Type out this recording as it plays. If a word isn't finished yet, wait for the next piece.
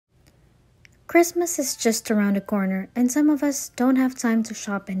Christmas is just around the corner, and some of us don't have time to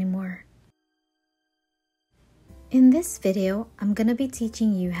shop anymore. In this video, I'm gonna be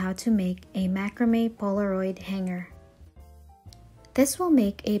teaching you how to make a macrame Polaroid hanger. This will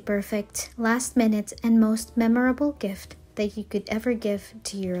make a perfect last-minute and most memorable gift that you could ever give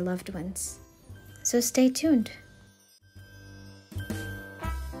to your loved ones. So stay tuned.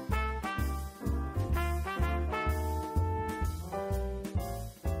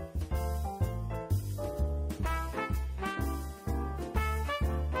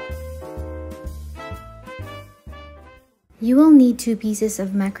 You will need 2 pieces of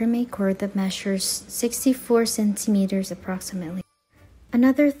macrame cord that measures 64 centimeters approximately.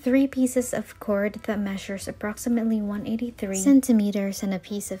 Another 3 pieces of cord that measures approximately 183 centimeters and a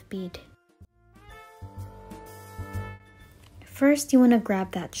piece of bead. First, you want to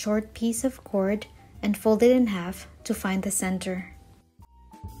grab that short piece of cord and fold it in half to find the center.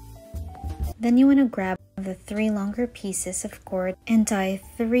 Then you want to grab the 3 longer pieces of cord and tie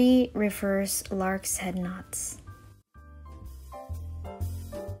 3 reverse lark's head knots.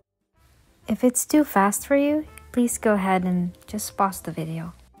 If it's too fast for you, please go ahead and just pause the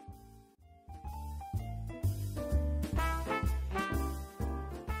video.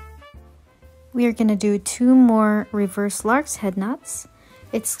 We are gonna do 2 more reverse lark's head knots.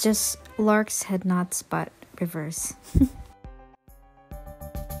 It's just lark's head knots but reverse.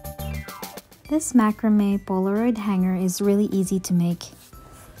 This macrame Polaroid hanger is really easy to make.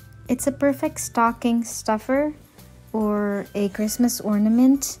 It's a perfect stocking stuffer or a Christmas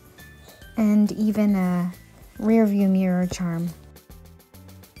ornament, and even a rear view mirror charm.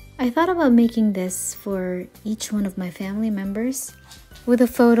 I thought about making this for each one of my family members with a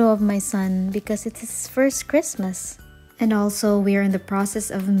photo of my son because it's his first Christmas, and also we are in the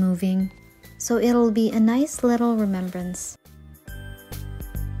process of moving, so it'll be a nice little remembrance.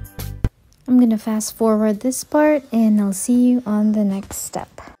 I'm gonna fast forward this part and I'll see you on the next step.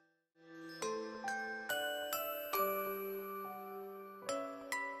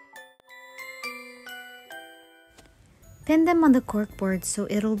 Pin them on the corkboard so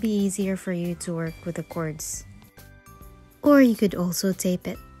it'll be easier for you to work with the cords. Or you could also tape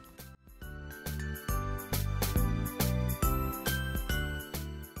it.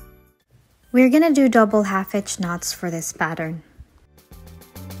 We're gonna do double half-hitch knots for this pattern.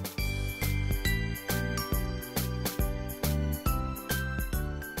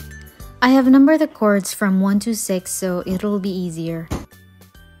 I have numbered the cords from 1 to 6 so it'll be easier.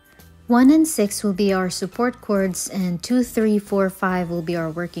 1 and 6 will be our support cords, and 2, 3, 4, 5 will be our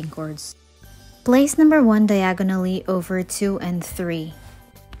working cords. Place number 1 diagonally over 2 and 3.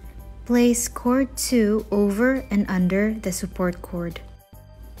 Place cord 2 over and under the support cord.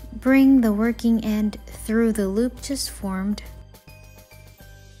 Bring the working end through the loop just formed.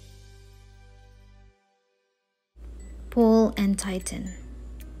 Pull and tighten.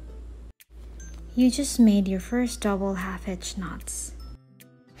 You just made your first double half-hitch knots.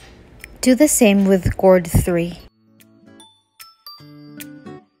 Do the same with cord 3.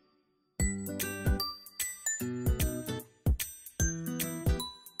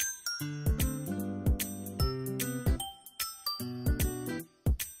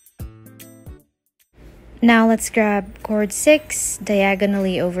 Now let's grab cord 6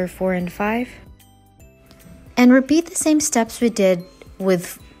 diagonally over 4 and 5. And repeat the same steps we did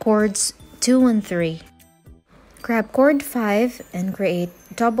with cords 2 and 3. Grab cord 5 and create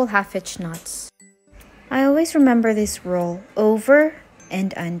double half-hitch knots. I always remember this rule: over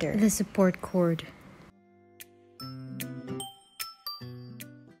and under the support cord.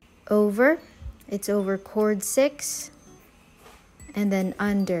 Over, it's over cord 6, and then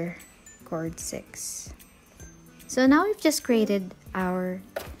under cord 6. So now we've just created our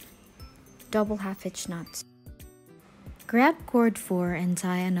double half-hitch knots. Grab cord 4 and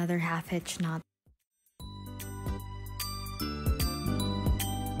tie another half-hitch knot.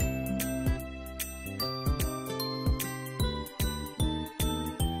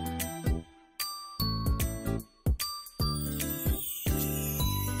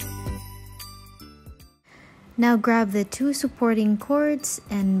 Now grab the 2 supporting cords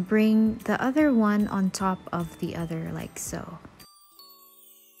and bring the other one on top of the other like so.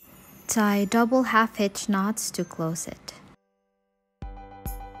 Tie double half-hitch knots to close it.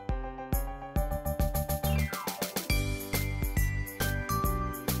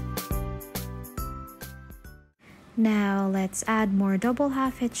 Now let's add more double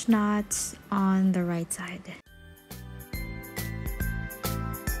half-hitch knots on the right side.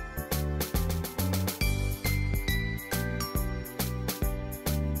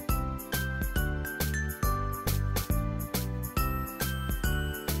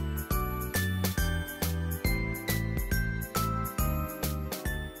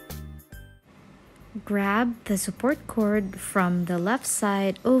 grab the support cord from the left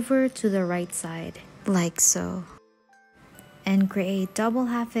side over to the right side, like so. And create double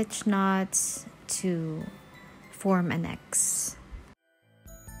half-hitch knots to form an X.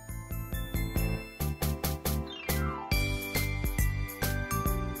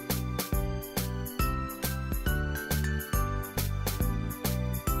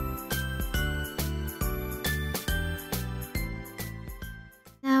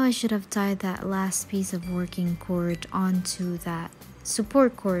 Now I should have tied that last piece of working cord onto that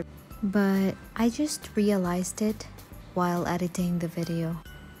support cord, but I just realized it while editing the video.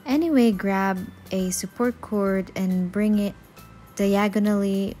 Anyway, grab a support cord and bring it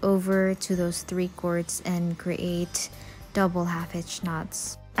diagonally over to those 3 cords and create double half-hitch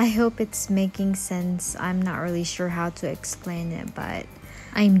knots. I hope it's making sense. I'm not really sure how to explain it, but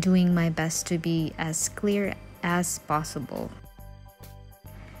I'm doing my best to be as clear as possible.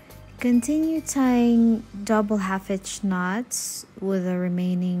 Continue tying double half-hitch knots with the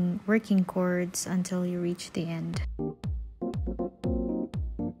remaining working cords until you reach the end.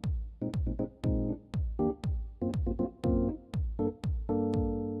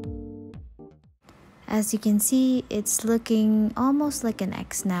 As you can see, it's looking almost like an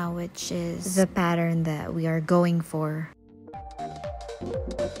X now, which is the pattern that we are going for.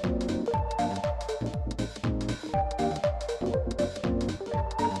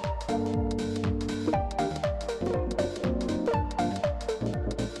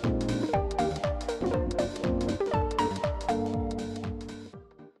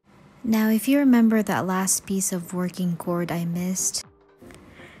 Now, if you remember that last piece of working cord I missed,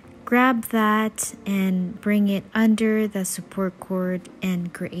 grab that and bring it under the support cord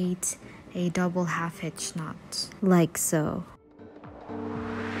and create a double half-hitch knot, like so.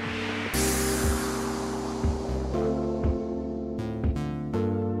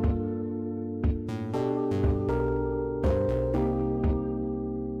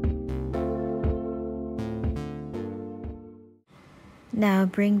 Now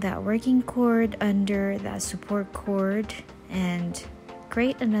bring that working cord under that support cord and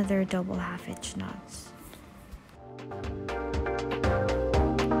create another double half-hitch knots.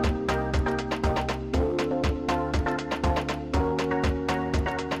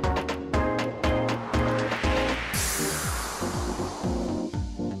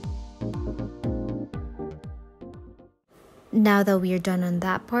 Now that we are done on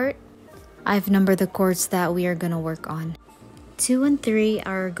that part, I've numbered the cords that we are going to work on. 2 and 3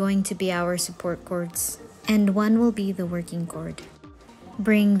 are going to be our support cords, and 1 will be the working cord.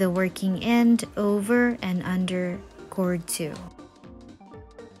 Bring the working end over and under cord 2.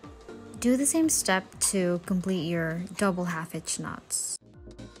 Do the same step to complete your double half-hitch knots.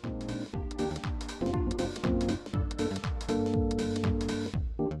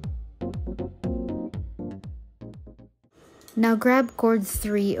 Now grab cord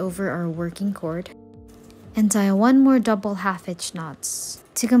 3 over our working cord and tie 1 more double half-hitch knots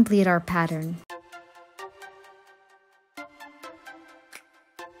to complete our pattern.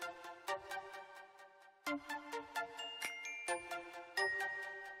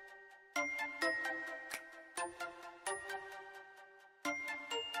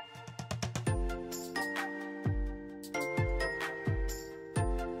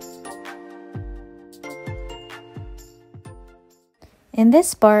 In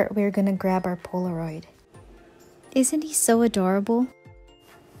this part, we're gonna grab our Polaroid. Isn't he so adorable?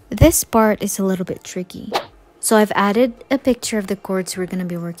 This part is a little bit tricky, so I've added a picture of the cords we're gonna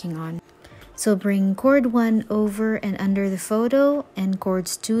be working on. So bring cord 1 over and under the photo and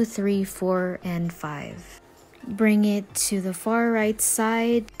cords 2, 3, 4, and 5. Bring it to the far right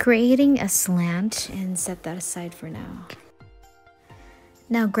side, creating a slant, and set that aside for now.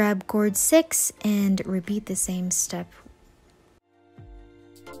 Now grab cord 6 and repeat the same step.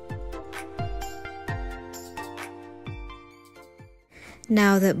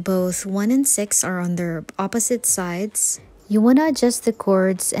 Now that both 1 and 6 are on their opposite sides, you want to adjust the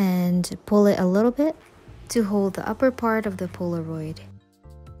cords and pull it a little bit to hold the upper part of the Polaroid.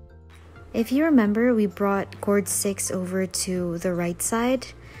 If you remember, we brought cord 6 over to the right side.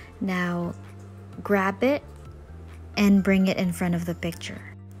 Now grab it and bring it in front of the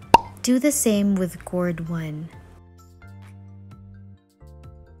picture. Do the same with cord 1.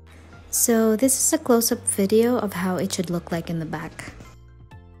 So this is a close-up video of how it should look like in the back.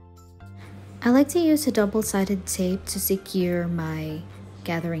 I like to use a double-sided tape to secure my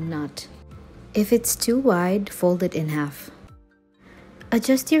gathering knot. If it's too wide, fold it in half.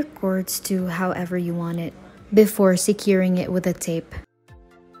 Adjust your cords to however you want it before securing it with a tape.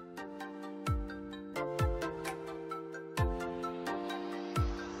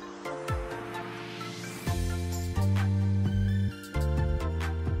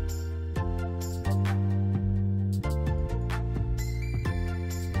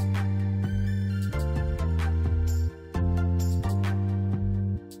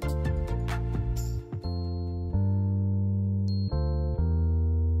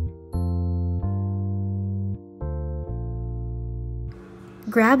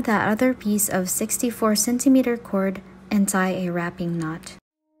 Grab that other piece of 64cm cord and tie a wrapping knot.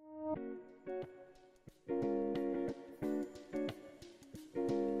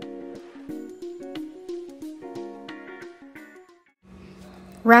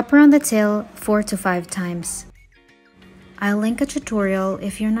 Wrap around the tail 4 to 5 times. I'll link a tutorial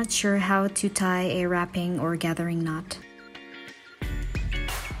if you're not sure how to tie a wrapping or gathering knot.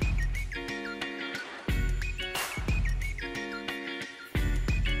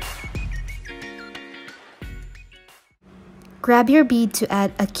 Grab your bead to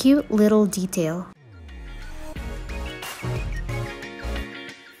add a cute little detail.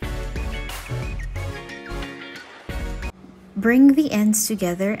 Bring the ends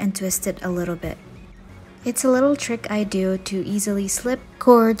together and twist it a little bit. It's a little trick I do to easily slip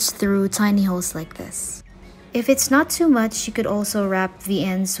cords through tiny holes like this. If it's not too much, you could also wrap the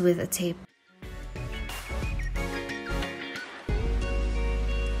ends with a tape.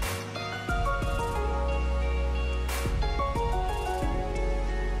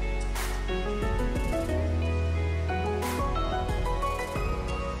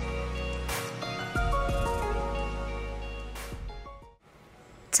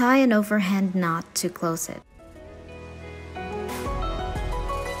 Tie an overhand knot to close it.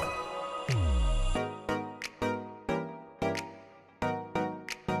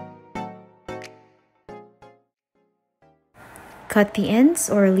 Cut the ends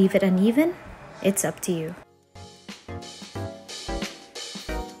or leave it uneven, it's up to you.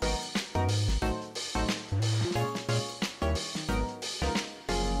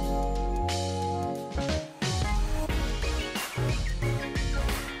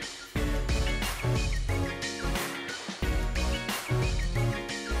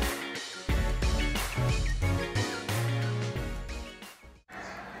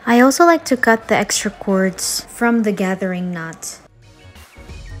 I also like to cut the extra cords from the gathering knot.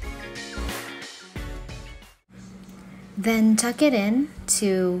 Then tuck it in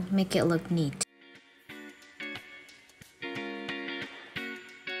to make it look neat.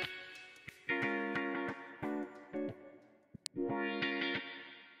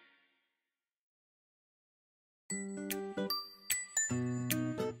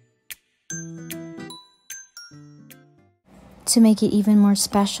 To make it even more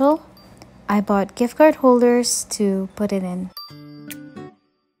special, I bought gift card holders to put it in.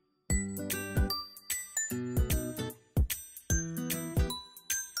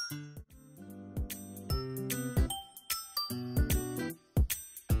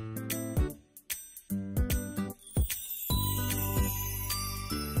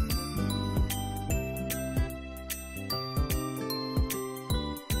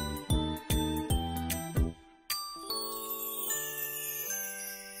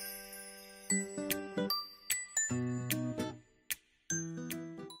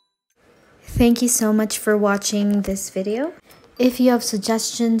 Thank you so much for watching this video. If you have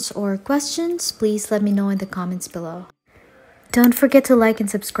suggestions or questions, please let me know in the comments below. Don't forget to like and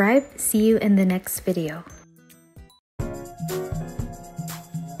subscribe. See you in the next video.